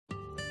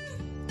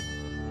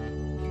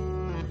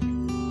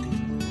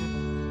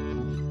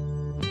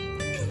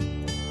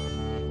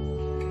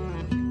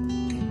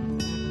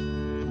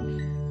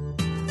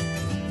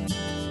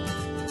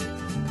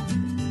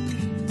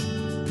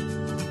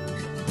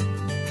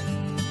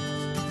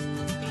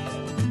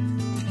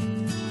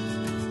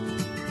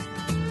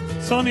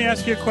So let me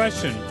ask you a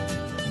question.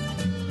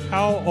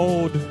 How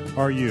old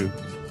are you?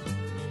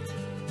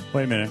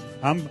 Wait a minute.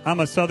 I'm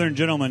a Southern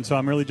gentleman, so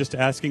I'm really just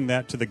asking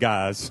that to the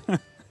guys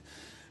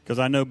because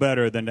I know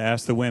better than to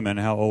ask the women,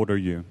 how old are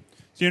you?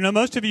 So,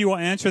 most of you will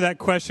answer that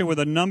question with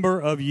a number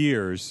of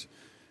years,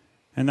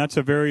 and that's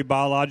a very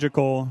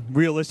biological,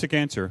 realistic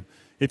answer.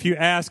 If you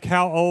ask me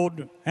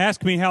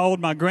how old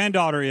my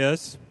granddaughter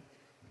is,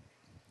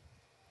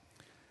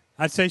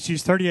 I'd say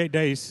she's 38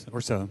 days or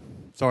so.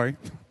 Sorry.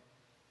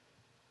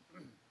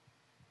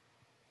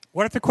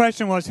 What if the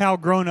question was, how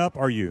grown up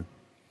are you?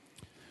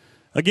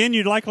 Again,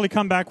 you'd likely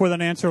come back with an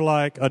answer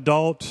like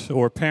adult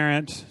or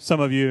parent,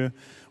 some of you,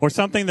 or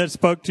something that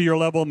spoke to your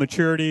level of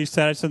maturity,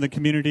 status in the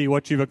community,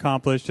 what you've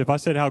accomplished. If I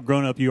said how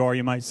grown up you are,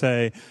 you might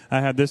say, I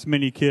have this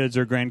many kids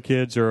or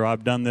grandkids, or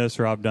I've done this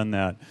or I've done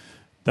that.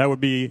 That would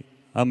be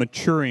a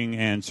maturing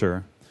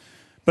answer.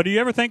 But do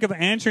you ever think of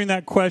answering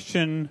that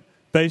question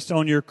based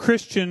on your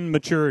Christian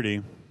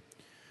maturity?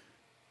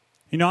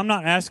 I'm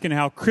not asking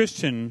how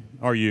Christian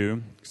are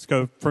you.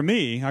 So for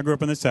me, I grew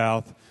up in the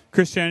South.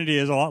 Christianity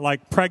is a lot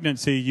like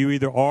pregnancy. You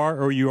either are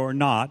or you are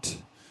not.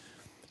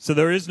 So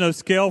there is no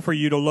scale for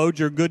you to load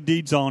your good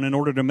deeds on in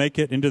order to make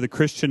it into the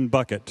Christian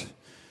bucket.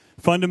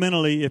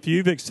 Fundamentally, if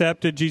you've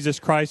accepted Jesus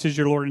Christ as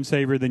your Lord and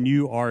Savior, then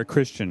you are a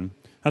Christian.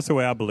 That's the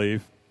way I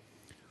believe.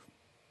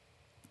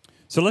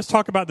 So let's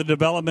talk about the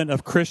development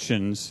of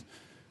Christians.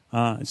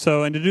 And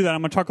to do that,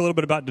 I'm going to talk a little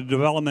bit about the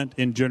development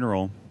in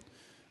general.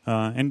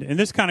 And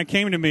this kind of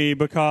came to me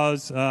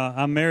because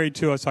I'm married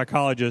to a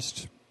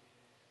psychologist.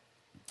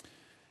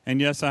 And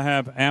yes, I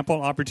have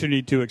ample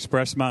opportunity to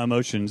express my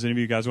emotions. Any of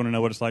you guys want to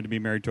know what it's like to be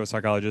married to a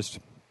psychologist?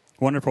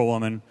 Wonderful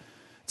woman.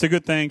 It's a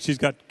good thing. She's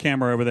got a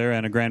camera over there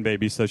and a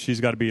grandbaby, so she's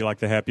got to be like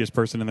the happiest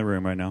person in the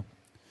room right now.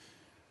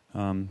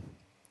 I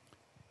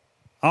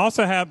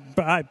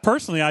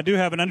do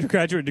have an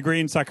undergraduate degree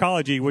in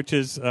psychology, which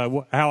is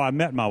how I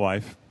met my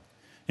wife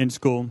in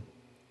school.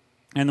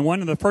 And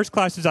one of the first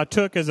classes I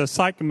took as a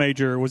psych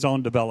major was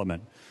on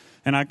development.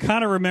 And I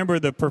kind of remember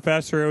the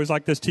professor. It was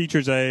like this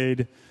teacher's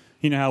aide.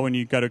 You know how when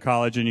you go to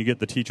college and you get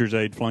the teacher's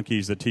aide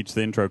flunkies that teach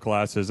the intro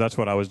classes? That's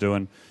what I was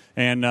doing.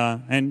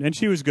 And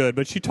she was good.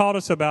 But she taught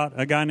us about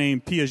a guy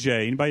named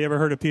Piaget. Anybody ever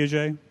heard of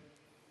Piaget?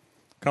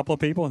 A couple of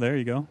people? There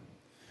you go. All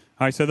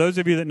right, so those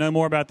of you that know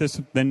more about this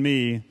than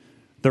me,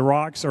 the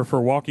rocks are for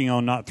walking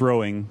on, not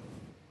throwing,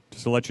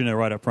 just to let you know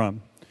right up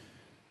front.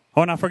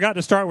 Oh, and I forgot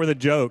to start with a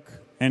joke.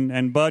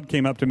 And Bud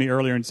came up to me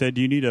earlier and said,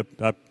 do you need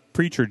a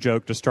preacher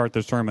joke to start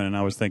the sermon? And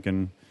I was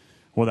thinking,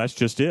 well, that's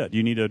just it.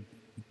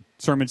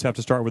 Sermons have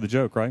to start with a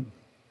joke, right?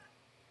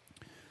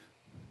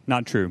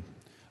 Not true.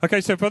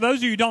 Okay, so for those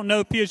of you who don't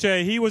know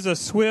Piaget, he was a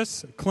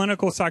Swiss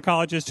clinical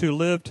psychologist who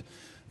lived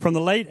from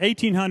the late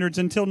 1800s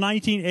until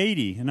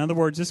 1980. In other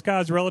words, this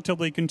guy's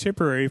relatively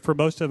contemporary for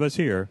most of us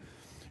here.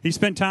 He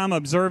spent time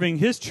observing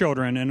his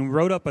children and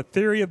wrote up a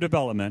theory of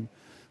development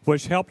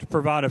which helped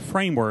provide a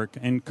framework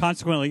and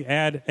consequently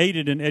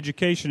aided in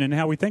education and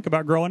how we think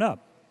about growing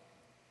up.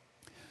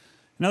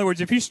 In other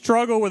words, if you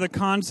struggle with the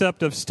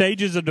concept of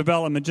stages of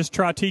development, just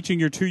try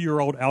teaching your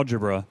 2-year-old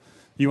algebra.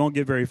 You won't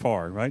get very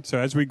far, right? So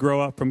as we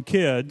grow up from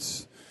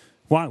kids,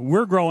 while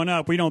we're growing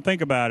up, we don't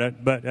think about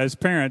it. But as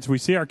parents, we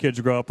see our kids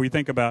grow up, we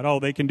think about, oh,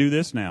 they can do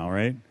this now,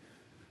 right?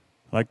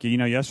 Like,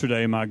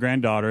 yesterday, my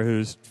granddaughter,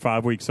 who's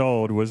 5 weeks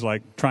old, was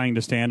like trying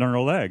to stand on her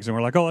legs. And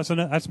we're like, oh,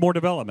 that's more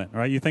development,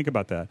 right? You think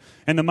about that.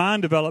 And the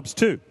mind develops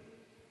too.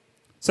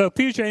 So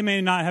Piaget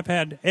may not have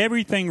had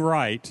everything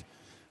right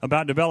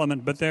about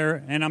development,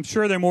 and I'm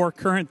sure there are more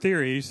current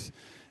theories.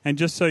 And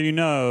just so you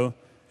know,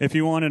 if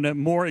you wanted a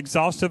more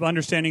exhaustive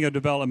understanding of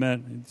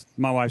development,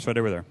 my wife's right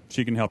over there.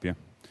 She can help you.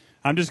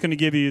 I'm just going to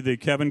give you the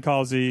Kevin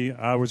Causey,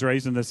 I was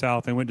raised in the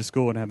South and went to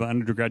school and have an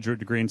undergraduate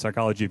degree in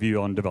psychology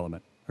view on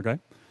development, okay?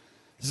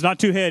 It's not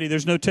too heady.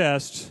 There's no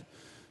test,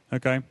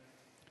 okay?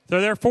 So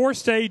there are 4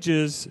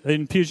 stages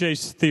in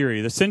Piaget's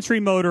theory. The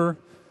sensory motor.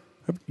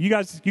 You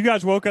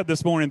guys woke up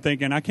this morning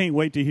thinking, I can't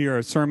wait to hear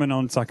a sermon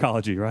on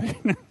psychology, right?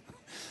 There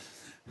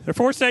are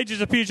 4 stages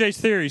of Piaget's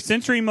theory: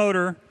 sensory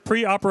motor,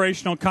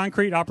 pre-operational,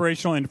 concrete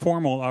operational, and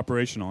formal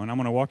operational. And I'm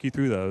going to walk you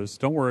through those.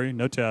 Don't worry,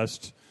 no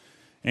test.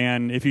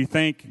 And if you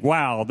think,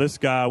 wow, this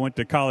guy went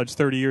to college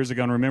 30 years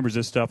ago and remembers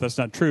this stuff, that's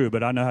not true,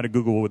 but I know how to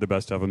Google with the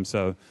best of them,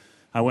 so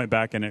I went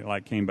back and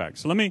it came back.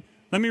 So let me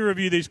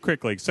review these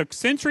quickly. So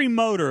sensory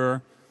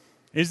motor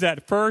is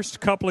that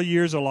first couple of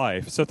years of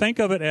life. So think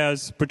of it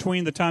as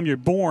between the time you're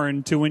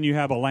born to when you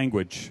have a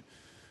language.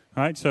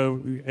 All right,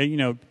 so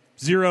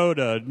 0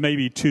 to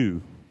maybe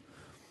 2.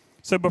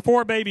 So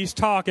before babies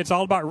talk, it's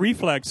all about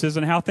reflexes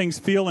and how things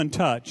feel and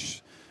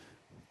touch,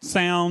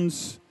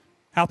 sounds,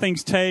 how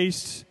things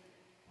taste,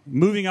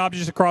 moving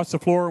objects across the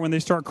floor when they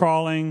start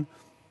crawling.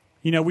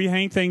 We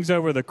hang things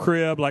over the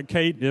crib, like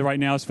Kate right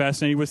now is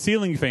fascinated with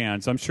ceiling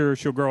fans. I'm sure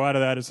she'll grow out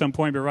of that at some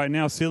point, but right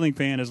now, ceiling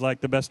fan is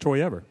like the best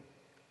toy ever.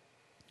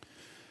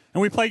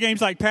 And we play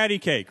games like patty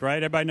cake, right?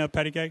 Everybody know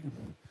patty cake?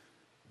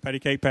 Patty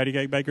cake,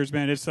 bakers,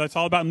 man. It's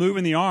all about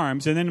moving the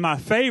arms. And then my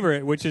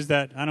favorite, which is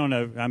that, I don't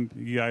know,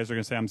 you guys are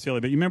going to say I'm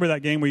silly, but you remember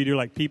that game where you do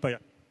like peep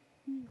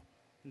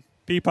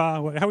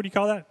Peepaw. How would you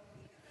call that?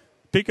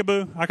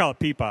 Peekaboo? I call it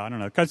peepaw. I don't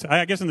know. 'Cause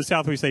I guess in the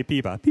South we say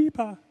peepaw.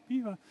 Peepaw,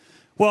 peepaw.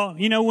 Well,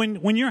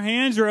 when your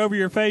hands are over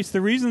your face,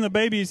 the reason the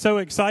baby is so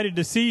excited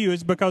to see you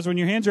is because when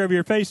your hands are over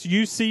your face,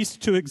 you cease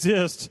to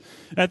exist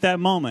at that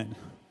moment.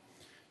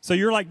 So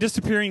you're like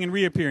disappearing and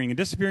reappearing and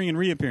disappearing and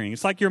reappearing.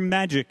 It's like you're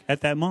magic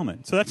at that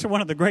moment. So that's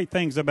one of the great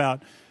things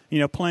about,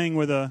 playing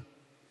with a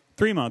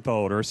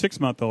 3-month-old or a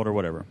 6-month-old or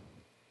whatever.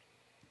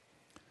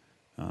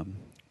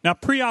 Now,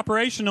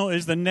 pre-operational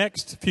is the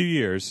next few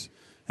years,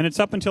 and it's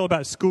up until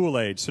about school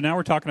age. So now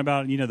we're talking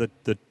about,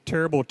 the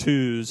terrible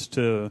 2s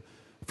to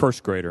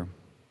first grader.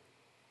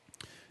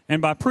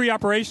 And by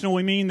pre-operational,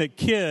 we mean that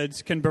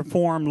kids can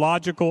perform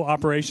logical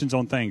operations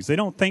on things. They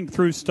don't think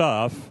through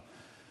stuff,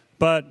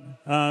 but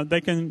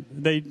they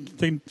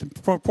can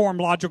perform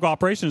logical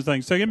operations on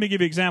things. So let me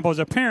give you an example. As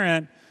a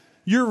parent,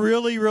 you're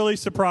really, really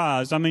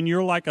surprised. I mean,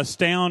 you're like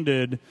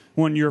astounded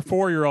when your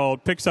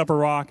 4-year-old picks up a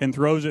rock and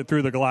throws it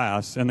through the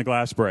glass and the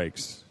glass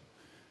breaks.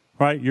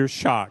 Right? You're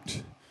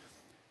shocked.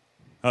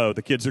 Oh,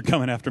 the kids are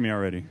coming after me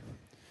already.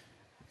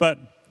 But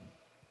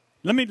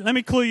let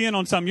me clue you in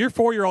on something. Your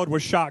 4-year-old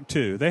was shocked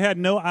too. They had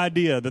no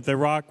idea that the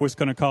rock was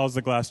going to cause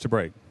the glass to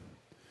break.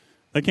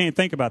 They can't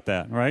think about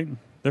that, right?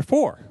 They're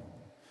 4.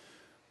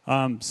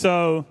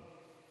 So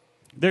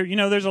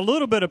there's a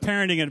little bit of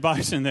parenting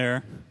advice in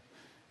there.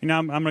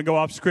 I'm going to go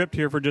off script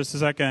here for just a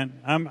second.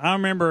 I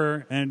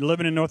remember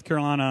living in North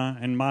Carolina,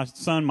 and my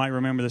son might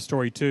remember this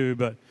story too,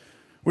 but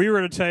we were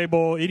at a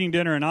table eating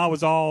dinner, and I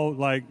was all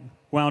like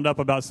wound up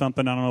about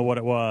something. I don't know what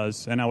it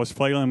was, and I was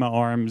flailing my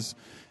arms,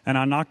 and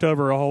I knocked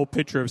over a whole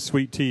pitcher of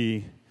sweet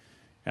tea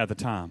at the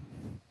time.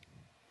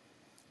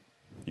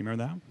 You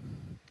remember that?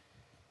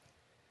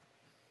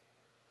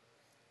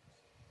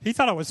 He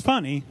thought it was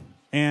funny,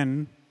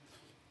 and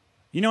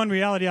in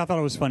reality, I thought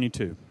it was funny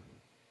too.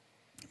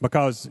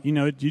 Because,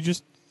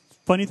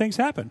 funny things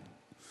happen.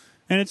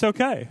 And it's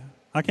okay.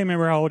 I can't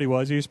remember how old he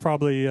was. He was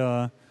probably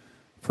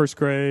first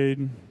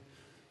grade,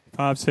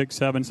 5, 6,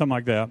 7, something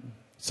like that.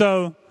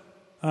 So,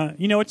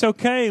 it's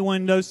okay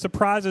when those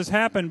surprises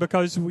happen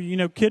because,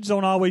 kids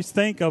don't always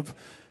think of,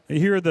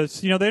 hear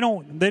this, they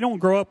don't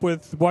grow up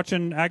with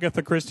watching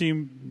Agatha Christie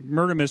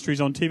murder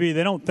mysteries on TV.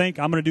 They don't think,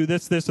 I'm going to do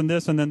this, this, and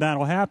this, and then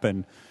that'll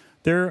happen.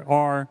 There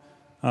are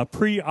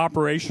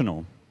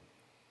pre-operational.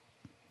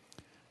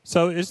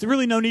 So there's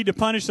really no need to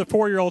punish the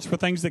 4-year-olds for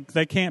things that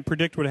they can't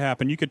predict would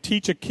happen. You could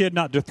teach a kid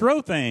not to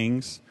throw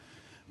things,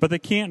 but they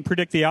can't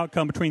predict the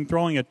outcome between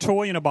throwing a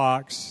toy in a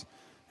box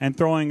and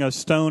throwing a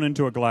stone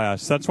into a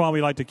glass. That's why we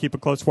like to keep a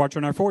close watch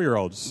on our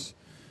 4-year-olds.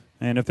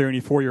 And if there are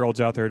any 4-year-olds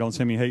out there, don't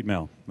send me hate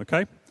mail,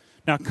 okay?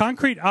 Now,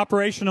 concrete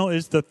operational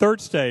is the third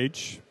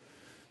stage.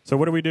 So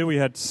what do? We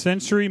had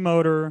sensory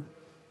motor,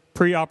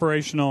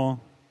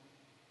 pre-operational,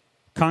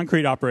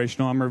 concrete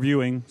operational. I'm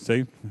reviewing.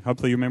 See,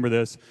 hopefully you remember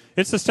this.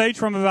 It's the stage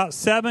from about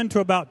 7 to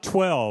about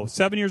 12.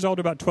 7 years old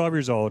to about 12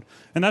 years old.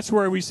 And that's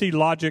where we see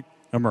logic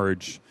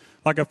emerge.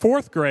 Like a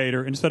 4th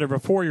grader, instead of a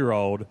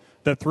 4-year-old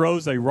that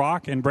throws a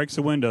rock and breaks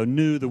a window,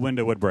 knew the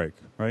window would break,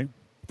 right?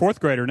 4th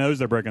grader knows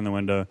they're breaking the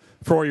window.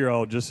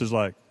 4-year-old just is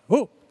like,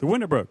 oh, the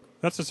window broke.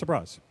 That's a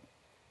surprise.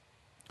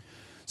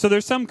 So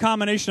there's some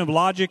combination of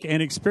logic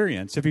and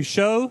experience. If you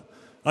show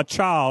a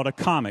child a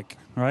comic,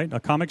 right, a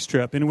comic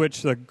strip in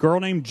which a girl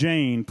named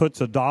Jane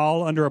puts a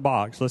doll under a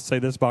box, let's say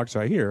this box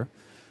right here,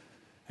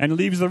 and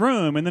leaves the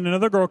room, and then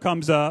another girl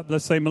comes up,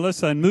 let's say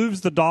Melissa, and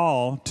moves the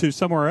doll to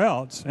somewhere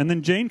else, and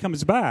then Jane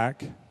comes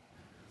back,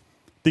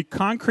 the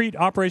concrete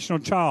operational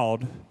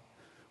child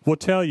will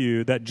tell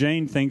you that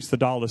Jane thinks the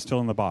doll is still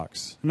in the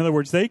box. In other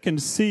words, they can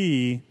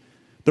see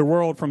the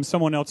world from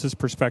someone else's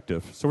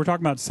perspective. So we're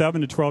talking about 7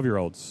 to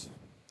 12-year-olds,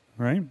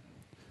 right?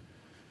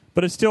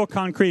 But it's still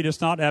concrete.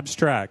 It's not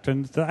abstract.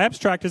 And the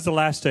abstract is the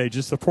last stage.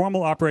 It's the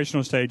formal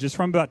operational stage. It's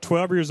from about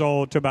 12 years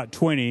old to about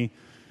 20.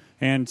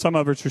 And some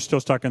of us are still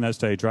stuck in that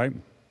stage, right?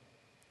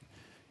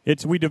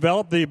 We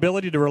develop the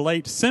ability to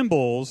relate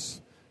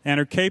symbols and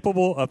are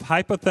capable of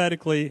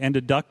hypothetical and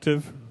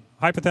deductive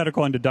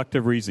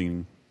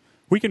reasoning.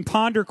 We can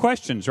ponder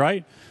questions,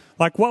 right?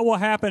 Like, what will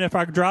happen if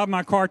I drive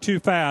my car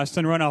too fast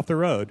and run off the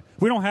road?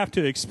 We don't have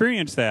to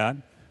experience that.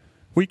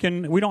 We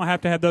don't have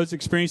to have those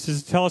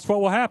experiences to tell us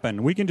what will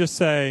happen. We can just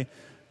say,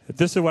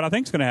 this is what I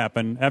think is going to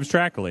happen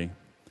abstractly.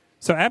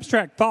 So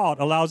abstract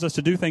thought allows us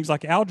to do things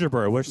like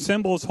algebra, where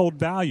symbols hold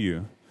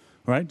value,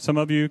 right? Some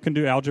of you can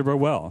do algebra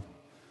well.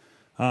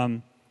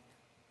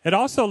 It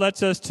also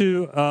lets us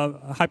to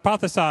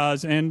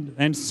hypothesize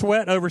and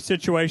sweat over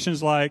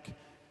situations like,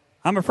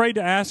 I'm afraid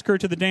to ask her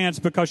to the dance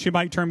because she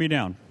might turn me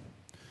down.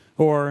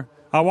 Or,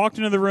 I walked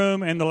into the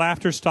room and the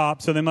laughter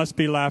stopped, so they must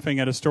be laughing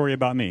at a story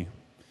about me.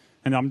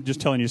 And I'm just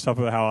telling you stuff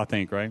about how I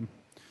think, right?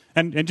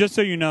 And just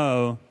so you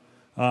know,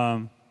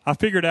 I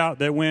figured out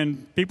that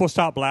when people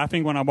stop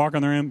laughing when I walk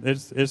in the room,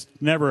 it's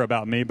never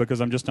about me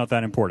because I'm just not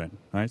that important,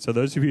 right? So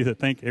those of you that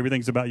think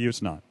everything's about you,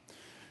 it's not.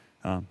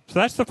 So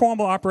that's the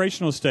formal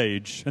operational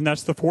stage, and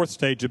that's the 4th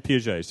stage of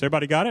Piaget. So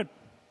everybody got it?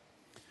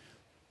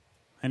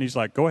 And he's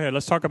like, go ahead,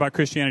 let's talk about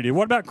Christianity.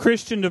 What about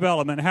Christian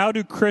development? How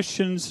do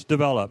Christians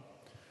develop?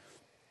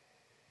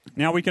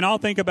 Now, we can all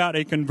think about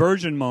a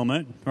conversion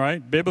moment, right?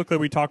 Biblically,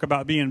 we talk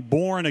about being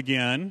born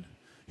again.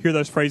 Hear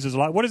those phrases a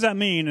lot. What does that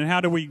mean, and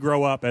how do we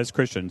grow up as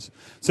Christians?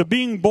 So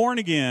being born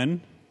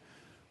again,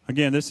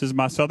 this is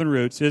my southern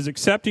roots, is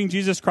accepting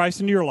Jesus Christ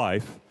into your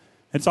life.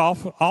 It's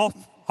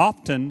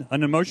often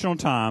an emotional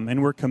time,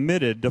 and we're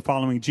committed to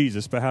following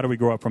Jesus, but how do we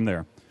grow up from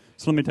there?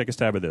 So let me take a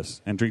stab at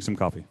this and drink some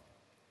coffee.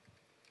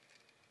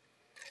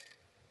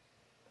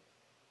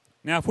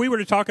 Now, if we were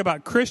to talk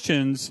about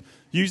Christians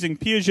using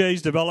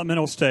Piaget's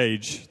developmental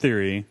stage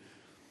theory,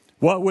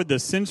 what would the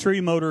sensory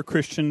motor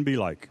Christian be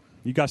like?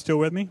 You guys still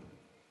with me?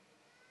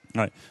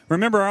 All right.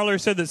 Remember, I earlier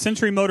said that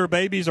sensory motor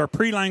babies are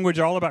pre-language,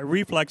 all about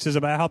reflexes,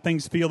 about how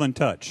things feel and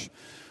touch.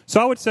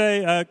 So I would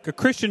say a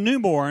Christian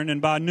newborn,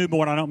 and by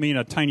newborn I don't mean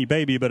a tiny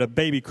baby, but a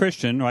baby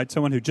Christian, right?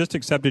 Someone who just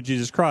accepted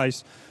Jesus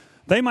Christ.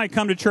 They might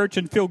come to church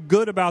and feel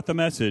good about the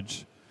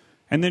message,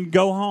 and then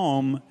go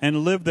home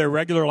and live their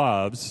regular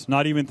lives,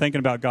 not even thinking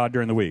about God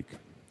during the week,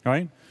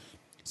 right?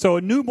 So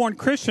a newborn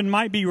Christian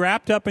might be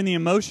wrapped up in the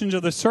emotions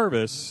of the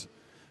service,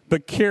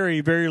 but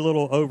carry very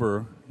little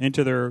over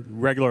into their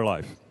regular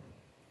life.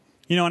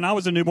 You know, and I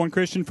was a newborn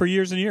Christian for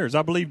years and years.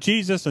 I believed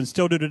Jesus and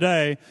still do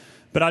today,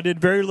 but I did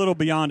very little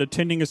beyond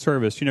attending a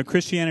service. You know,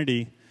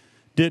 Christianity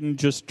didn't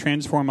just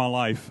transform my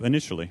life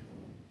initially.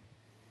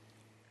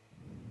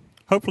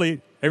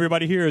 Hopefully,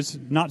 everybody here is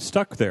not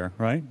stuck there,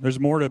 right? There's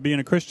more to being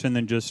a Christian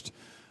than just,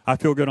 I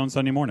feel good on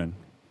Sunday morning.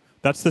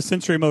 That's the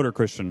sensory motor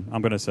Christian,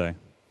 I'm going to say.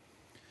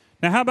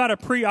 Now, how about a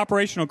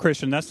pre-operational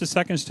Christian? That's the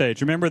second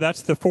stage. Remember,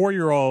 that's the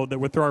 4-year-old that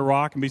would throw a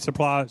rock and be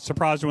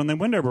surprised when the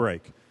window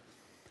break.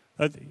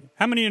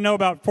 How many of you know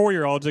about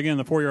 4-year-olds? Again,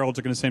 the 4-year-olds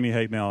are going to send me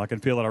hate mail. I can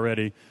feel it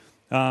already.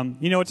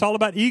 You know, it's all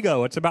about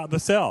ego. It's about the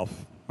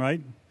self,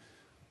 right?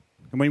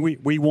 I mean,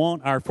 we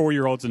want our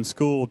 4-year-olds in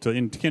school,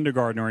 in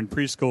kindergarten or in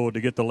preschool, to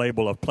get the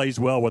label of plays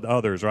well with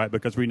others, right?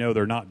 Because we know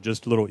they're not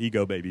just little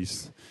ego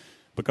babies.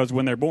 Because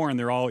when they're born,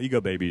 they're all ego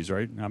babies,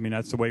 right? I mean,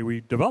 that's the way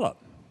we develop.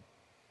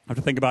 Have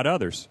to think about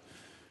others.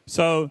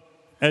 So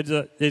as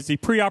a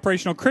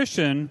pre-operational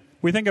Christian,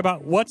 we think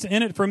about what's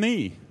in it for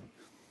me.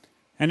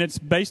 And it's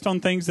based on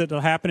things that will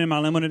happen in my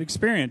limited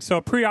experience. So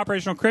a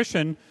pre-operational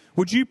Christian,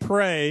 would you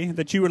pray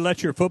that you would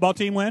let your football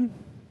team win?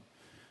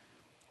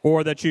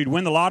 Or that you'd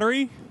win the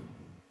lottery?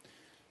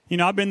 You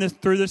know, I've been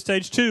through this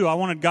stage too. I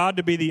wanted God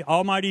to be the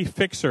almighty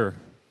fixer.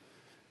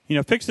 You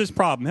know, fix this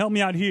problem. Help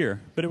me out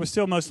here. But it was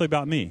still mostly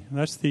about me.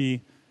 That's the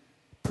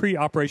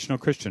pre-operational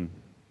Christian.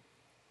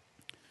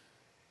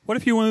 What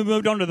if you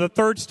moved on to the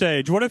third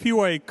stage? What if you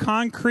were a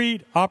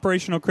concrete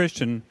operational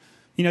Christian?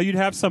 You know, you'd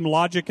have some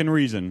logic and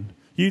reason.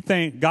 You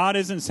think God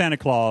isn't Santa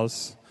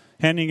Claus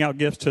handing out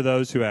gifts to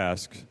those who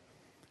ask.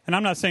 And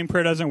I'm not saying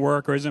prayer doesn't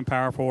work or isn't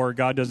powerful or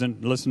God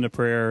doesn't listen to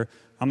prayer.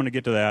 I'm going to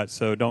get to that,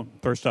 so don't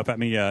throw stuff at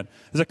me yet.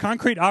 As a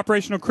concrete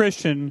operational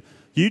Christian,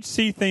 you'd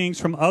see things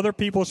from other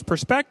people's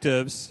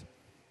perspectives,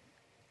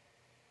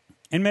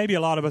 and maybe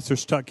a lot of us are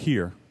stuck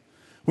here.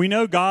 We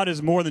know God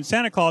is more than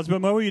Santa Claus,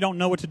 but maybe we don't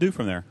know what to do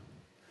from there.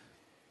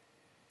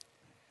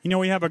 You know,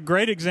 we have a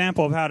great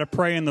example of how to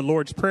pray in the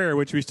Lord's Prayer,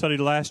 which we studied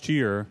last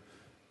year,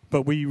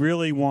 but we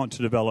really want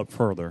to develop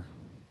further.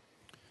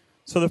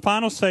 So the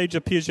final stage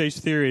of Piaget's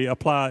theory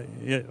applied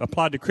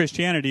to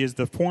Christianity is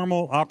the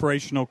formal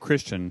operational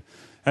Christian.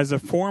 As a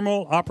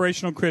formal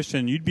operational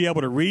Christian, you'd be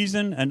able to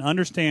reason and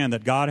understand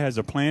that God has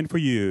a plan for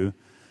you,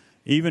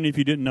 even if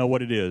you didn't know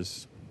what it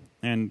is.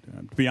 And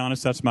to be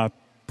honest, that's my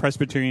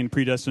Presbyterian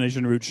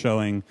predestination root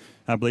showing.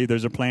 I believe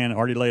there's a plan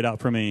already laid out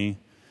for me,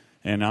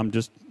 and I'm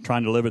just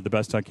trying to live it the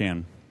best I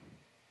can.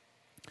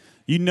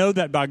 You know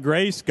that by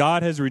grace,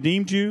 God has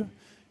redeemed you,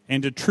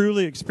 and to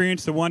truly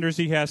experience the wonders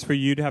he has for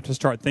you, you'd have to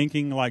start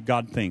thinking like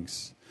God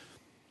thinks.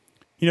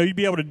 You know, you'd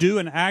be able to do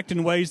and act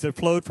in ways that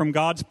flowed from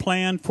God's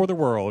plan for the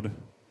world,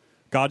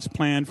 God's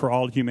plan for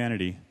all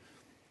humanity.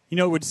 You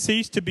know, it would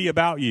cease to be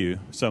about you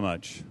so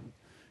much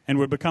and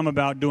would become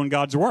about doing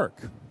God's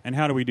work. And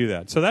how do we do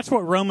that? So that's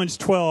what Romans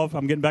 12,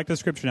 I'm getting back to the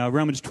scripture now,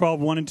 Romans 12,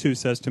 1 and 2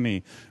 says to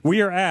me.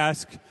 We are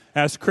asked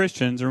as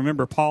Christians, and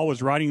remember Paul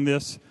was writing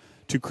this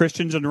to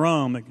Christians in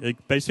Rome,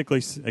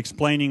 basically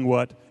explaining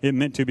what it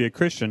meant to be a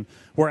Christian.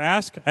 We're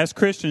asked as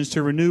Christians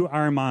to renew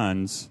our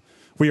minds.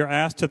 We are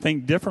asked to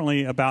think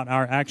differently about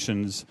our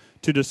actions,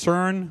 to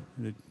discern,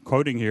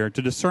 quoting here,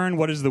 to discern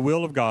what is the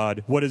will of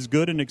God, what is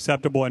good and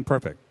acceptable and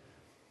perfect.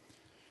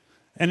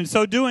 And in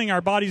so doing,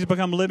 our bodies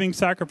become living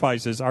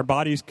sacrifices. Our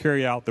bodies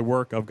carry out the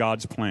work of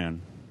God's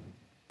plan.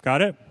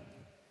 Got it?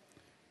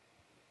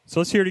 So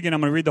let's hear it again.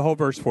 I'm going to read the whole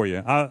verse for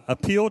you. I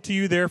appeal to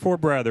you, therefore,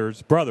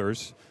 brothers,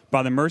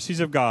 by the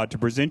mercies of God, to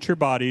present your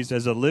bodies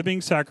as a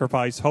living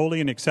sacrifice, holy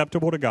and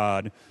acceptable to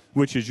God,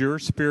 which is your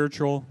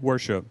spiritual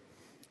worship.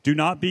 Do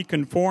not be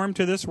conformed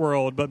to this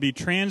world, but be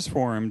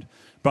transformed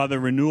by the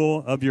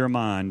renewal of your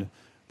mind,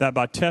 that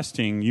by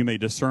testing you may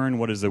discern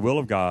what is the will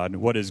of God,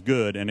 what is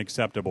good and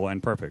acceptable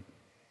and perfect.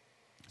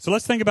 So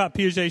let's think about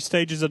Piaget's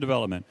stages of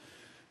development.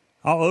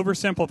 I'll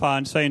oversimplify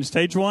and say in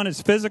stage 1,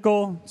 it's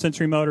physical,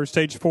 sensory motor.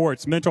 Stage 4,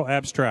 it's mental,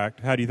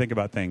 abstract. How do you think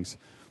about things?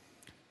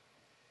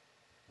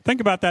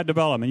 Think about that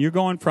development. You're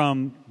going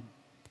from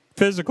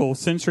physical,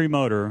 sensory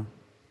motor,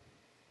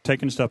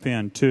 taking stuff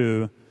in,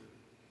 to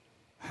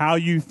how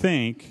you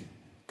think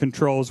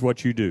controls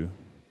what you do.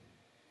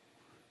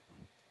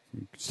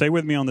 Stay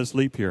with me on this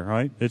leap here,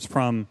 right? It's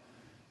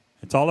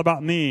all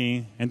about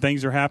me and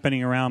things are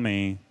happening around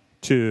me,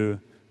 to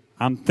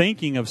I'm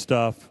thinking of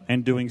stuff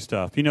and doing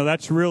stuff.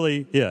 That's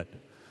really it.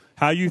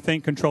 How you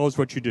think controls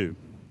what you do.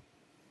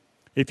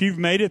 If you've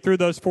made it through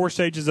those 4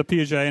 stages of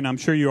Piaget, and I'm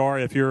sure you are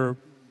if you're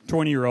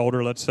 20 or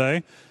older, let's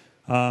say,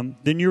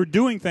 then you're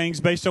doing things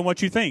based on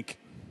what you think.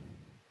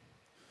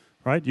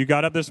 Right? You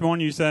got up this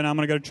morning, you said, I'm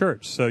going to go to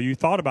church. So you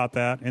thought about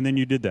that, and then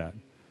you did that.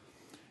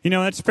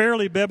 That's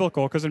fairly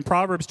biblical, because in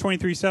Proverbs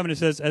 23:7 it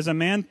says, as a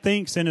man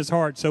thinks in his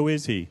heart, so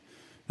is he.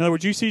 In other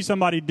words, you see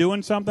somebody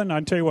doing something,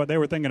 I tell you what, they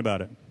were thinking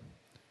about it.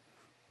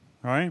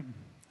 All right?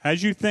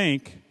 As you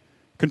think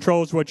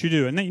controls what you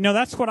do. And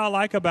that's what I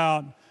like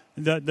about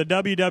the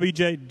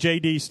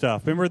WWJD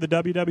stuff. Remember the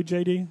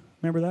WWJD?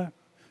 Remember that?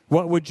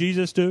 What would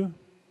Jesus do?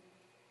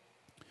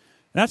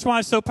 That's why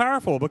it's so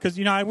powerful, because,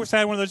 I wish I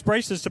had one of those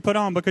bracelets to put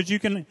on, because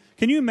can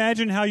you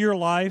imagine how your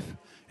life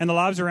and the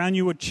lives around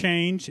you would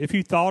change if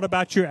you thought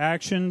about your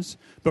actions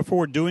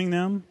before doing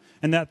them,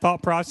 and that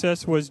thought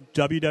process was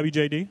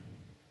WWJD?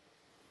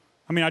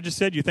 I just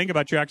said you think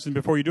about your actions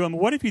before you do them.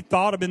 What if you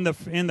thought of in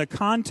the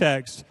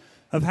context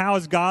of how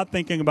is God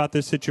thinking about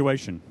this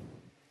situation?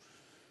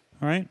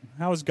 All right?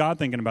 How is God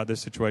thinking about this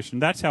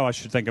situation? That's how I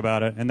should think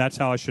about it, and that's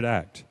how I should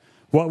act.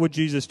 What would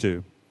Jesus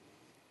do?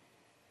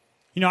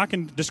 I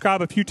can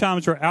describe a few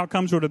times where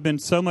outcomes would have been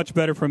so much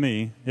better for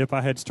me if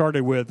I had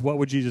started with, what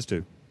would Jesus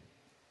do?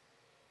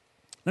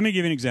 Let me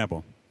give you an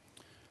example.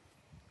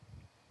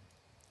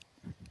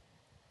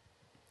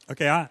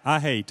 Okay, I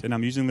hate, and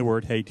I'm using the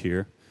word hate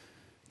here,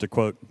 to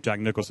quote Jack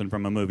Nicholson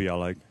from a movie I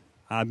like.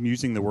 I'm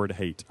using the word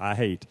hate. I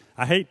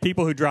hate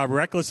people who drive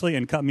recklessly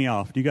and cut me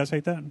off. Do you guys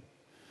hate that?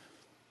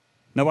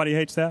 Nobody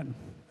hates that?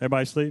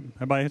 Everybody asleep?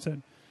 Everybody hates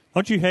that?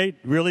 Don't you hate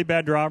really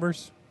bad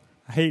drivers?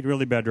 I hate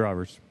really bad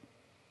drivers.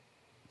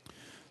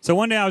 So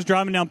one day I was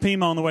driving down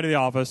Pima on the way to the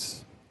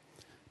office.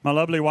 My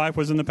lovely wife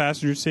was in the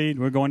passenger seat.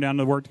 We were going down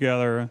to work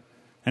together.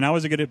 And I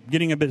was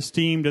getting a bit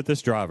steamed at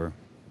this driver.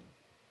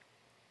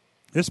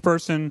 This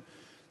person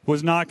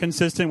was not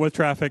consistent with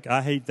traffic.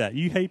 I hate that.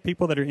 You hate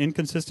people that are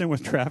inconsistent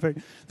with traffic.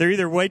 They're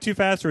either way too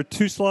fast or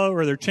too slow,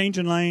 or they're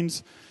changing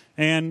lanes.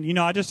 And,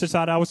 I just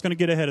decided I was going to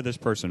get ahead of this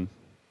person.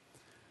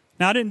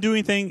 Now, I didn't do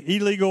anything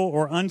illegal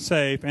or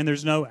unsafe, and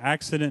there's no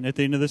accident at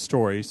the end of the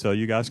story, so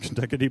you guys can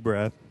take a deep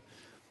breath.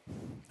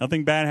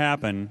 Nothing bad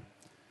happened.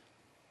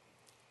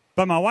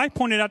 But my wife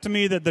pointed out to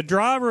me that the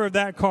driver of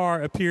that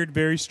car appeared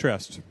very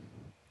stressed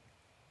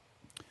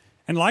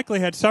and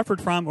likely had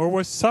suffered from or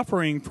was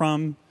suffering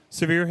from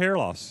severe hair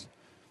loss.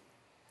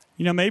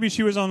 Maybe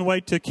she was on the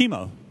way to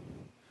chemo.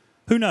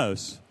 Who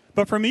knows?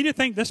 But for me to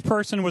think this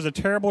person was a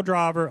terrible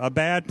driver, a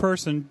bad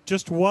person,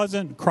 just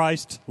wasn't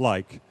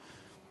Christ-like.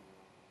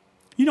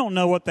 You don't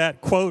know what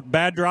that, quote,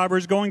 bad driver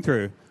is going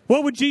through.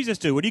 What would Jesus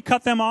do? Would he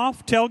cut them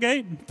off,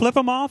 tailgate, flip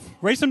them off,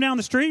 race them down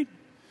the street?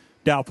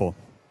 Doubtful.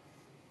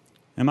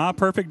 Am I a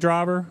perfect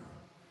driver?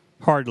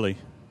 Hardly.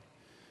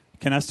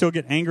 Can I still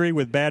get angry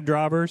with bad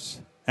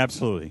drivers?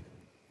 Absolutely.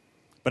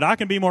 But I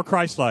can be more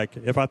Christ-like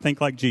if I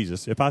think like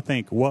Jesus. If I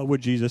think, what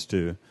would Jesus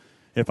do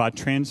if I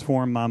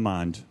transform my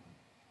mind?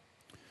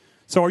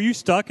 So are you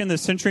stuck in the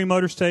sensory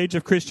motor stage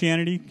of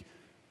Christianity?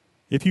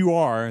 If you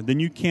are,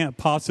 then you can't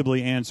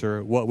possibly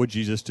answer, what would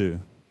Jesus do?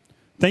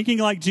 Thinking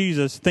like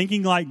Jesus,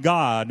 thinking like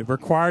God,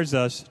 requires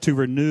us to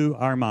renew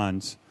our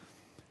minds.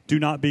 Do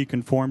not be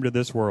conformed to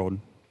this world.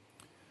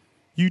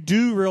 You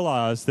do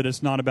realize that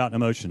it's not about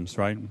emotions,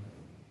 right?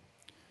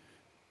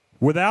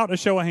 Without a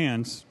show of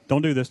hands,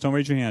 don't do this, don't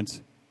raise your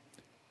hands.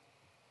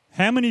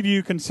 How many of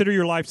you consider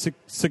your life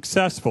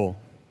successful?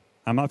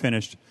 I'm not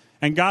finished.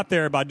 And got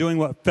there by doing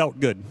what felt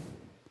good?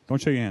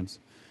 Don't show your hands.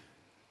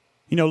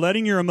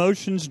 Letting your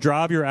emotions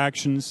drive your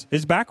actions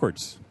is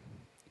backwards.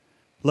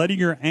 Letting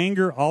my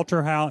anger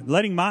alter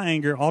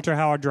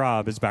how I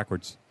drive is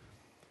backwards.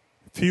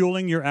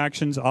 Fueling your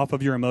actions off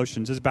of your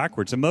emotions is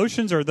backwards.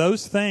 Emotions are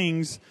those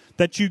things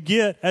that you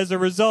get as a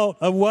result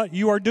of what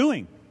you are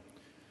doing.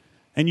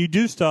 And you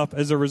do stuff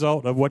as a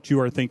result of what you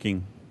are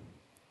thinking.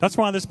 That's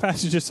why this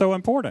passage is so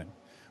important.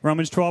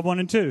 Romans 12:1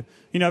 and 2.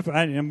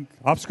 I'm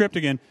off script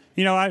again.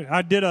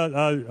 I did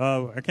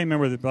I can't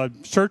remember,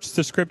 Search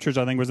the Scriptures,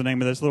 I think was the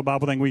name of this little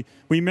Bible thing.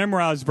 We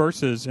memorized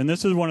verses, and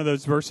this is one of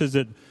those verses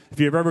that if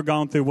you've ever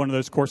gone through one of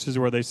those courses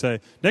where they say,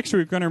 next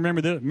week we're going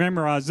to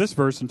memorize this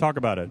verse and talk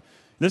about it.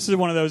 This is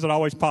one of those that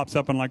always pops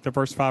up in like the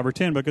first 5 or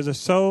 10 because it's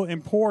so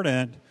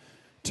important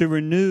to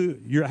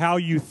renew how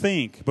you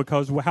think,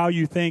 because how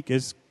you think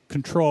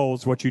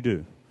controls what you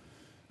do.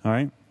 All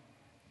right?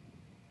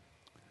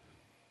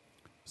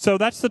 So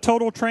that's the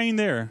total train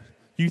there.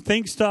 You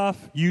think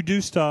stuff, you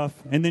do stuff,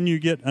 and then you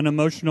get an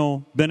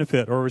emotional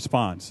benefit or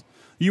response.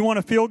 You want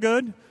to feel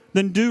good?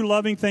 Then do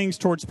loving things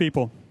towards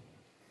people.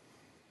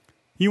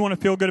 You want to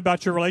feel good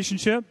about your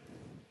relationship?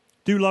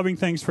 Do loving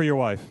things for your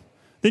wife.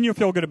 Then you'll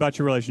feel good about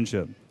your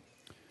relationship.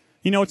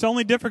 It's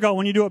only difficult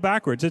when you do it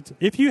backwards.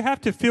 If you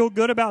have to feel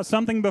good about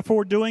something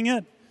before doing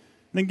it,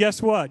 then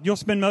guess what? You'll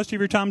spend most of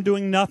your time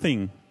doing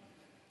nothing,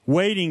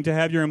 waiting to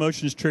have your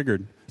emotions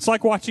triggered. It's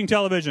like watching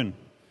television.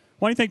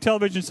 Why do you think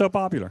television is so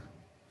popular?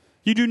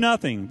 You do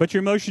nothing, but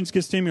your emotions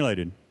get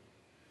stimulated.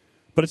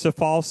 But it's a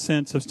false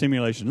sense of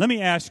stimulation. Let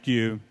me ask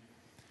you,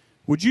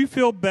 would you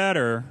feel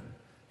better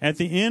at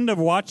the end of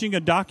watching a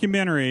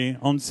documentary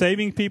on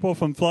saving people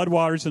from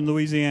floodwaters in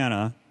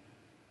Louisiana,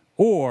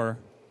 or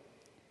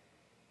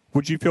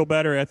would you feel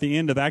better at the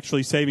end of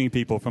actually saving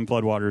people from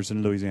floodwaters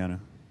in Louisiana?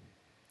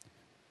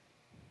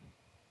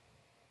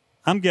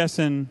 I'm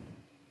guessing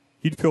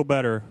you'd feel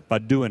better by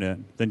doing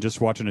it than just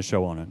watching a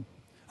show on it.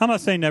 I'm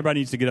not saying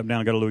everybody needs to get up now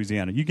and go to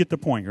Louisiana. You get the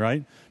point,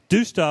 right?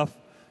 Do stuff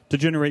to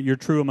generate your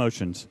true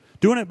emotions.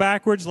 Doing it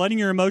backwards, letting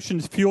your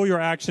emotions fuel your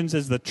actions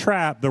is the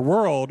trap the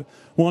world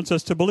wants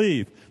us to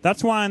believe.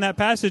 That's why in that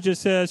passage it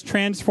says,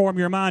 transform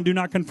your mind, do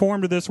not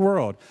conform to this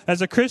world.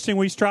 As a Christian,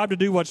 we strive to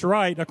do what's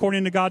right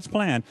according to God's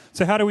plan.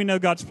 So how do we know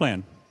God's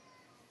plan?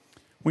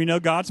 We know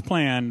God's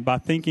plan by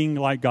thinking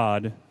like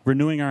God,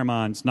 renewing our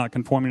minds, not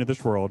conforming to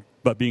this world,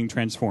 but being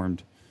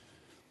transformed.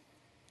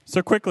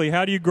 So quickly,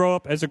 how do you grow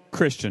up as a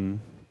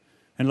Christian?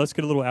 And let's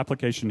get a little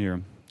application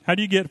here. How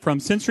do you get from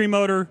sensory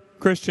motor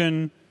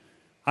Christian,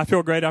 I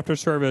feel great after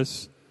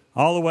service,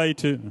 all the way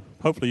to,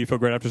 hopefully you feel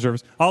great after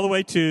service, all the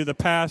way to the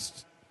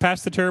past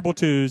the terrible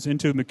twos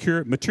into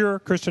mature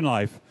Christian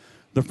life,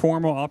 the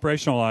formal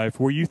operational life,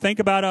 where you think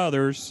about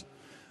others,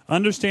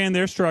 understand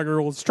their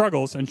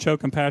struggles, and show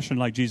compassion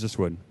like Jesus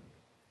would.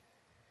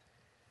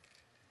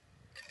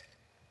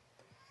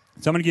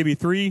 So I'm going to give you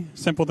 3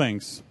 simple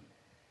things.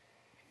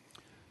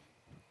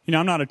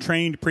 I'm not a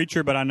trained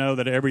preacher, but I know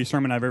that every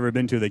sermon I've ever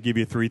been to, they give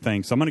you 3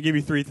 things. So I'm going to give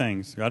you 3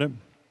 things. Got it?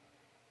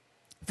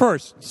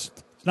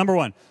 First, number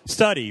 1,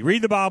 study.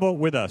 Read the Bible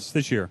with us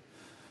this year.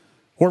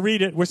 Or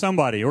read it with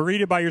somebody. Or read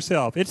it by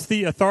yourself. It's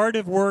the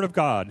authoritative Word of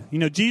God.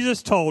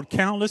 Jesus told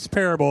countless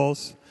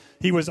parables.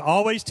 He was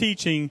always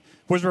teaching,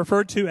 was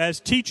referred to as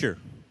teacher.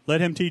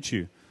 Let him teach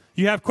you.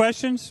 You have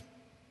questions?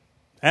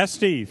 Ask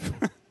Steve.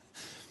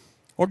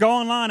 Or go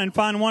online and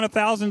find one of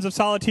thousands of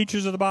solid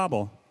teachers of the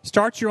Bible.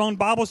 Start your own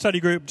Bible study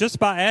group just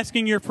by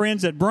asking your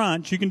friends at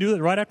brunch. You can do it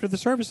right after the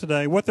service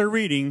today. What they're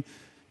reading,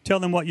 tell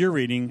them what you're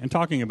reading and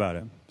talking about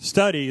it.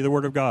 Study the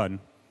Word of God.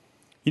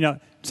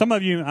 Some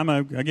of you, I'm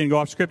going to, again, go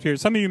off script here.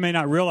 Some of you may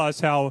not realize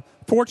how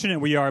fortunate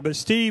we are, but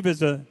Steve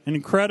is an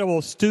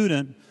incredible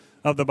student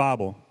of the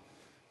Bible.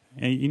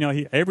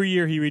 And, every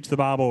year he reads the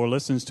Bible or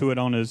listens to it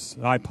on his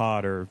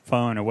iPod or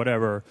phone or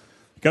whatever.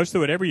 He goes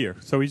through it every year.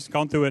 So he's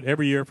gone through it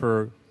every year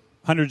for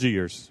hundreds of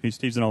years.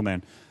 Steve's an old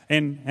man.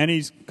 And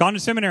he's gone to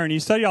seminary and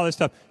he's studied all this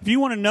stuff. If you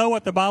want to know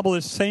what the Bible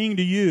is saying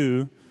to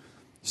you,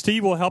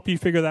 Steve will help you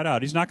figure that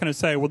out. He's not going to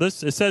say, well, it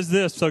says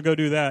this, so go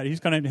do that.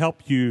 He's going to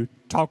help you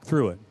talk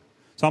through it.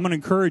 So I'm going to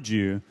encourage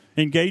you,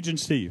 engage in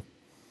Steve.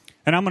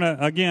 And I'm going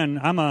to, again,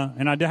 and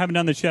I haven't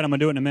done this yet, I'm going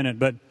to do it in a minute,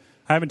 but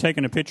I haven't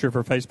taken a picture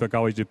for Facebook. I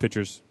always do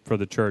pictures for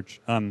the church.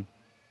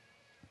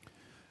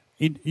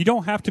 You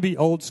don't have to be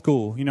old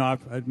school.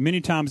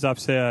 Many times I've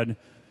said,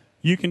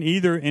 you can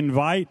either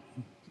invite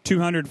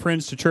 200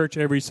 friends to church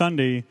every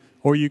Sunday,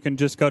 or you can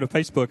just go to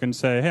Facebook and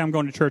say, hey, I'm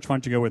going to church, why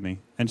don't you go with me?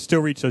 And still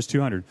reach those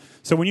 200.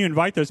 So when you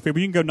invite those people,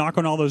 you can go knock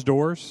on all those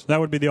doors. That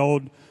would be the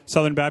old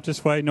Southern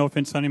Baptist way. No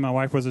offense, Sonny, my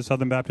wife was a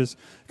Southern Baptist.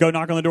 Go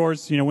knock on the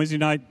doors, Wednesday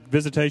night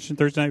visitation,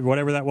 Thursday night,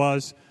 whatever that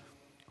was.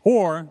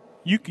 Or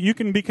you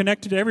can be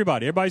connected to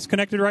everybody. Everybody's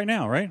connected right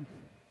now, right?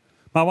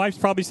 My wife's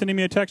probably sending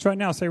me a text right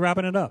now, say,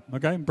 wrapping it up,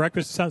 okay?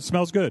 Breakfast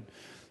smells good.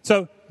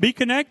 So be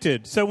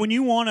connected. So when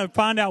you want to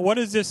find out what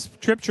does this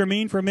scripture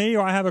mean for me,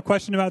 or I have a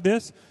question about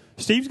this,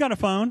 Steve's got a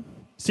phone.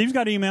 Steve's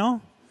got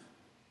email.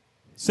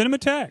 Send him a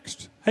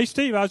text. Hey,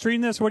 Steve, I was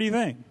reading this. What do you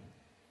think?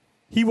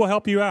 He will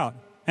help you out.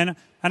 And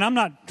I'm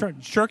not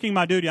shirking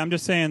my duty. I'm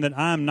just saying that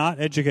I'm not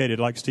educated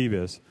like Steve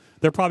is.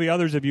 There are probably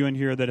others of you in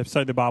here that have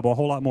studied the Bible a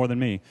whole lot more than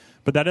me.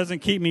 But that doesn't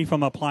keep me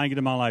from applying it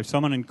in my life. So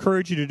I'm going to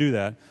encourage you to do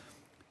that.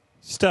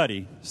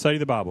 Study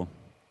the Bible.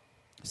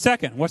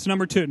 Second, what's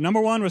number 2? Number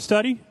 1 was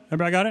study.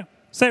 Everybody got it?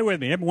 Say it with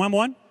me.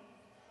 1.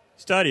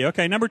 Study.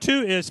 Okay, number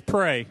 2 is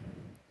pray.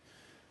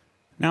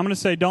 Now I'm going to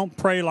say don't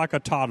pray like a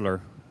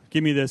toddler.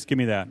 Give me this, give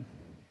me that.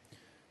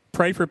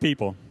 Pray for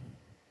people.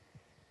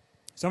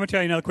 So I'm going to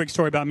tell you another quick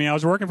story about me. I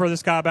was working for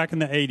this guy back in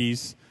the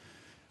 80s,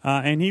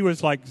 and he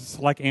was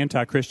like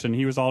anti-Christian.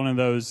 He was all in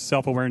those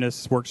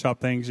self-awareness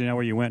workshop things,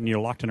 where you went and you're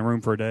locked in a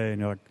room for a day,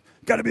 and you're like,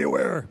 got to be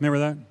aware. Remember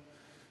that?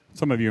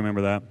 Some of you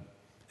remember that.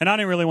 And I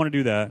didn't really want to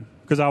do that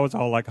because I was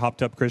all like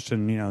hopped up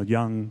Christian,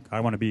 young. I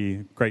want to be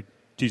a great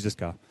Jesus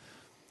guy.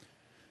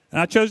 And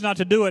I chose not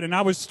to do it, and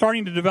I was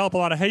starting to develop a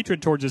lot of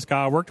hatred towards this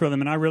guy. I worked with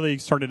him, and I really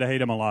started to hate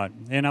him a lot.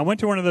 And I went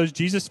to one of those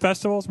Jesus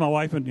festivals. My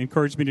wife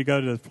encouraged me to go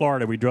to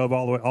Florida. We drove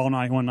all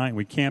night one night.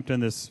 We camped in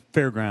this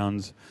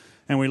fairgrounds,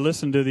 and we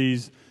listened to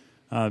these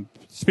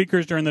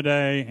speakers during the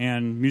day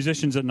and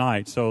musicians at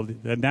night. So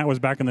and that was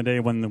back in the day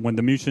when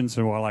the musicians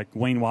were like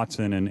Wayne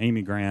Watson and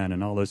Amy Grant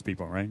and all those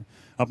people, right?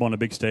 Up on a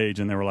big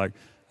stage, and there were like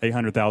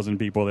 800,000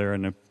 people there,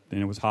 and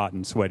and it was hot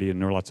and sweaty,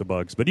 and there were lots of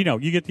bugs. But,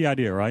 you get the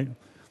idea, right?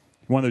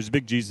 One of those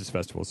big Jesus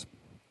festivals.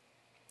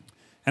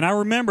 And I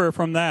remember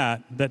from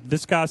that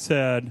this guy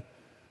said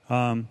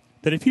that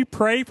if you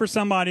pray for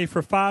somebody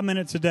for 5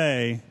 minutes a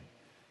day,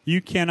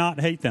 you cannot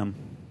hate them.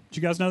 Did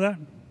you guys know that?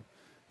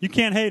 You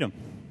can't hate them.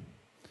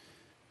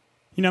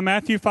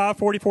 Matthew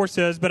 5:44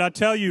 says, "But I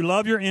tell you,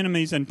 love your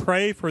enemies and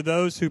pray for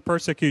those who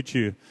persecute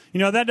you."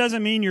 That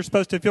doesn't mean you're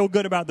supposed to feel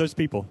good about those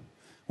people.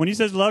 When he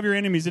says love your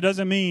enemies, it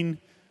doesn't mean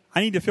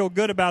I need to feel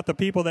good about the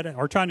people that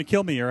are trying to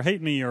kill me or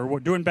hate me or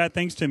doing bad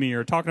things to me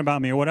or talking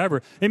about me or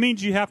whatever. It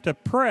means you have to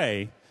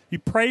pray. You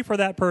pray for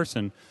that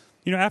person.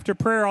 After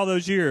prayer all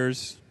those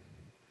years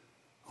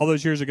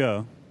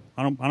ago,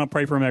 I don't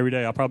pray for him every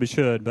day. I probably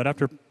should. But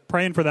after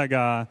praying for that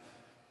guy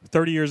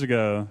 30 years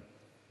ago,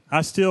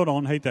 I still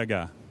don't hate that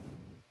guy.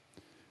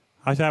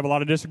 I have a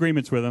lot of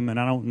disagreements with him, and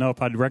I don't know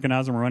if I'd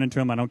recognize him or run into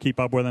him. I don't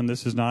keep up with him.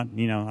 This is not,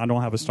 I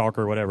don't have a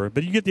stalker or whatever.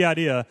 But you get the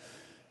idea.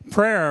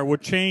 Prayer will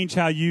change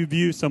how you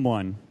view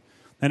someone.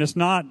 And it's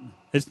not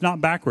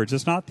backwards.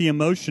 It's not the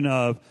emotion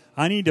of,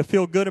 I need to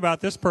feel good about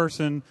this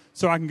person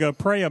so I can go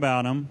pray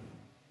about them,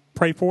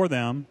 pray for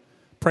them,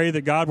 pray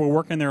that God will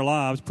work in their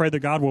lives, pray that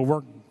God will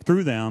work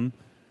through them.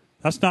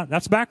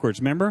 That's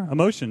backwards, remember?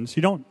 Emotions.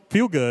 You don't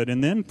feel good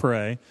and then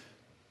pray.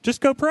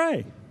 Just go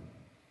pray.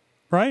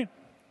 Right?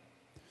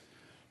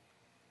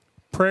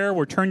 Prayer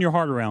will turn your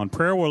heart around.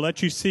 Prayer will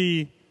let you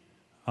see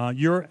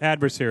your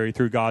adversary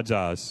through God's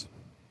eyes.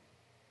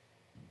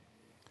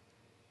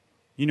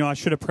 I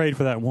should have prayed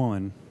for that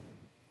woman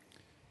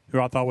who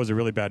I thought was a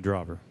really bad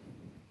driver.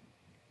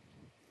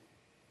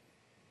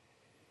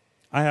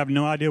 I have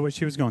no idea what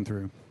she was going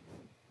through.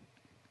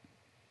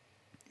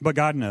 But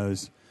God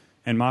knows,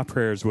 and my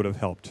prayers would have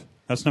helped.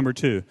 That's number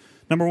 2.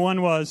 Number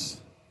 1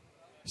 was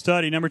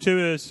study. Number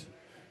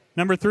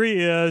 3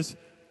 is,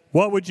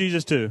 what would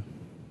Jesus do?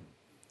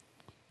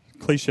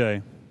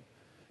 Cliche.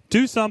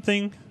 Do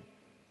something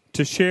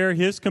to share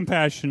his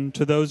compassion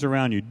to those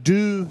around you.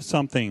 Do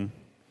something.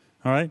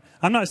 All right?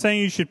 I'm not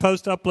saying you should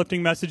post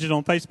uplifting messages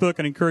on Facebook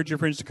and encourage your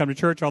friends to come to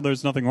church, although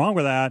there's nothing wrong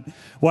with that.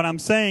 What I'm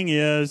saying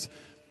is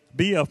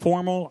be a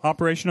formal,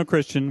 operational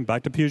Christian,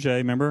 back to Puget,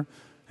 remember?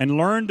 And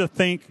learn to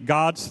think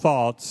God's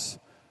thoughts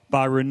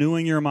by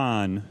renewing your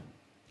mind.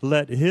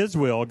 Let his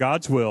will,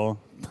 God's will,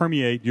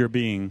 permeate your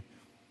being.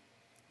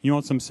 You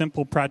want some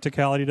simple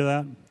practicality to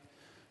that?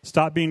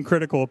 Stop being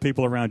critical of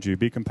people around you.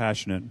 Be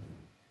compassionate.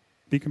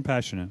 Be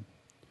compassionate.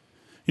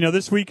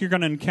 This week you're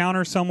going to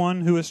encounter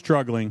someone who is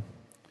struggling.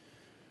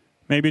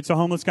 Maybe it's a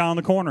homeless guy on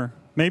the corner.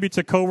 Maybe it's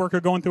a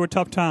coworker going through a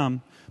tough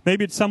time.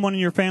 Maybe it's someone in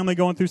your family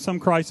going through some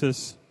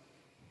crisis.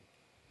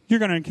 You're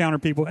going to encounter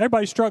people.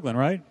 Everybody's struggling,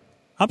 right?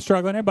 I'm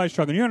struggling. Everybody's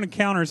struggling. You're going to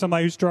encounter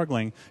somebody who's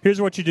struggling.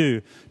 Here's what you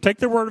do. Take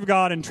the Word of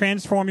God and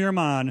transform your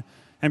mind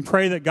and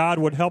pray that God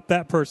would help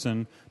that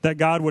person, that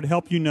God would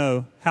help you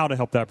know how to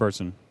help that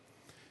person.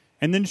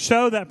 And then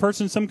show that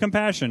person some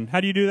compassion.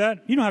 How do you do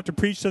that? You don't have to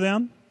preach to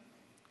them.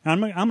 I'm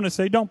going to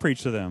say, don't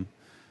preach to them.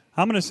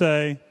 I'm going to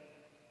say,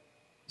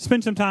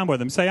 spend some time with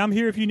them. Say, I'm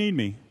here if you need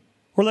me.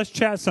 Or let's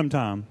chat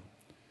sometime.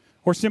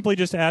 Or simply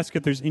just ask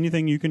if there's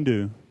anything you can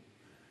do.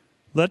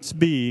 Let's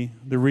be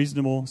the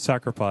reasonable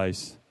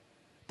sacrifice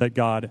that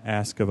God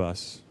asks of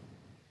us.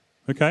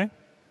 Okay?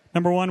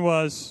 Number 1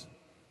 was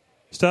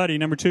study.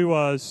 Number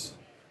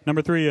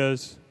 3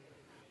 is,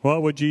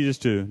 what would Jesus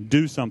do?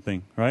 Do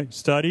something, right?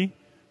 Study.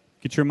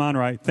 Get your mind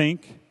right.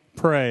 Think,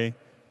 pray,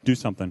 do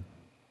something.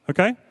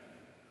 Okay? We're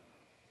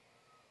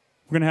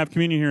going to have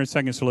communion here in a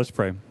second, so let's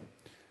pray.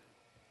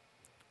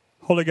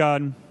 Holy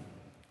God,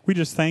 we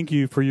just thank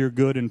you for your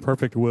good and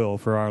perfect will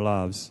for our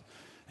lives.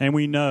 And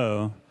we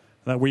know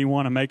that we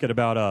want to make it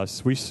about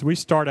us. We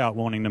start out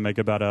wanting to make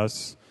it about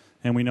us,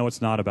 and we know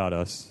it's not about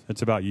us.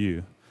 It's about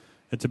you.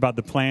 It's about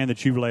the plan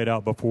that you've laid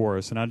out before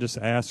us. And I just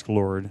ask,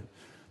 Lord,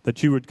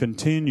 that you would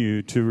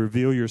continue to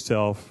reveal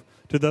yourself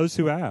to those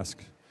who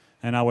ask.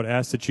 And I would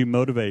ask that you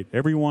motivate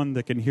everyone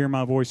that can hear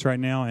my voice right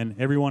now and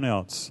everyone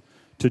else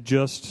to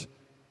just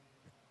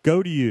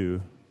go to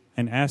you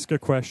and ask a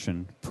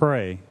question.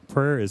 Pray.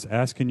 Prayer is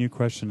asking you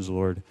questions,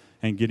 Lord,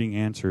 and getting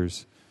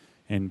answers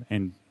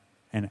and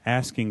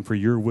asking for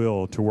your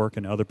will to work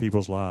in other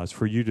people's lives,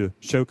 for you to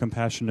show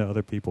compassion to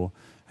other people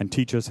and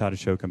teach us how to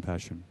show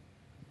compassion.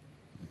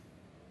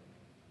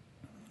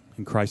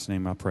 In Christ's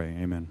name I pray.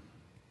 Amen.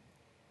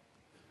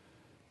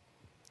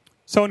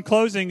 So in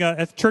closing, at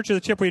the Church of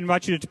the Chip, we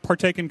invite you to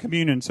partake in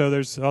communion. So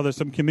there's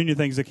some communion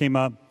things that came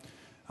up.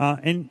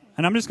 And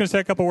I'm just going to say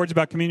a couple words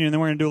about communion, and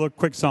then we're going to do a little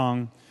quick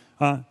song.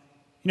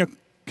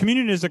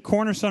 Communion is a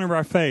cornerstone of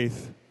our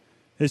faith,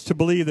 is to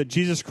believe that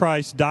Jesus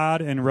Christ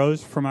died and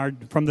rose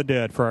from the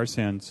dead for our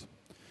sins.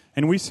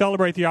 And we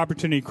celebrate the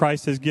opportunity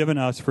Christ has given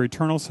us for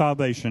eternal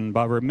salvation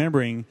by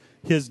remembering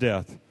his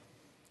death.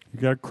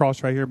 You've got a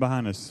cross right here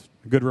behind us.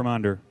 A good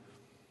reminder.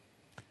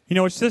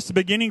 It's just the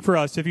beginning for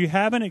us. If you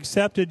haven't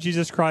accepted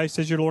Jesus Christ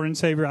as your Lord and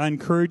Savior, I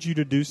encourage you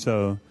to do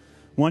so.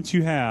 Once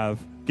you have,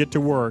 get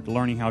to work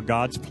learning how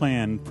God's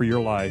plan for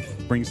your life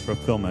brings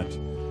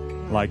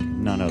fulfillment like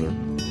none other.